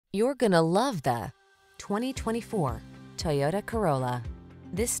You're gonna love the 2024 Toyota Corolla.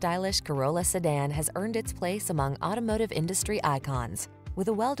 This stylish Corolla sedan has earned its place among automotive industry icons. With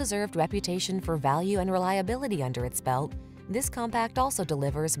a well-deserved reputation for value and reliability under its belt, this compact also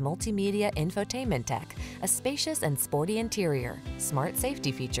delivers multimedia infotainment tech, a spacious and sporty interior, smart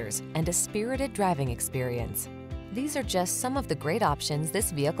safety features, and a spirited driving experience. These are just some of the great options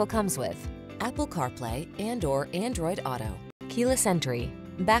this vehicle comes with: Apple CarPlay and/or Android Auto, keyless entry,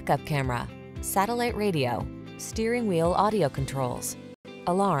 backup camera, satellite radio, steering wheel audio controls,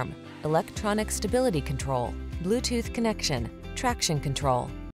 alarm, electronic stability control, Bluetooth connection, traction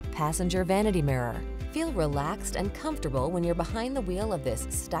control, passenger vanity mirror. Feel relaxed and comfortable when you're behind the wheel of this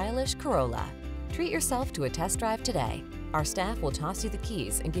stylish Corolla. Treat yourself to a test drive today. Our staff will toss you the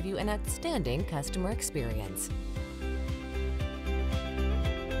keys and give you an outstanding customer experience.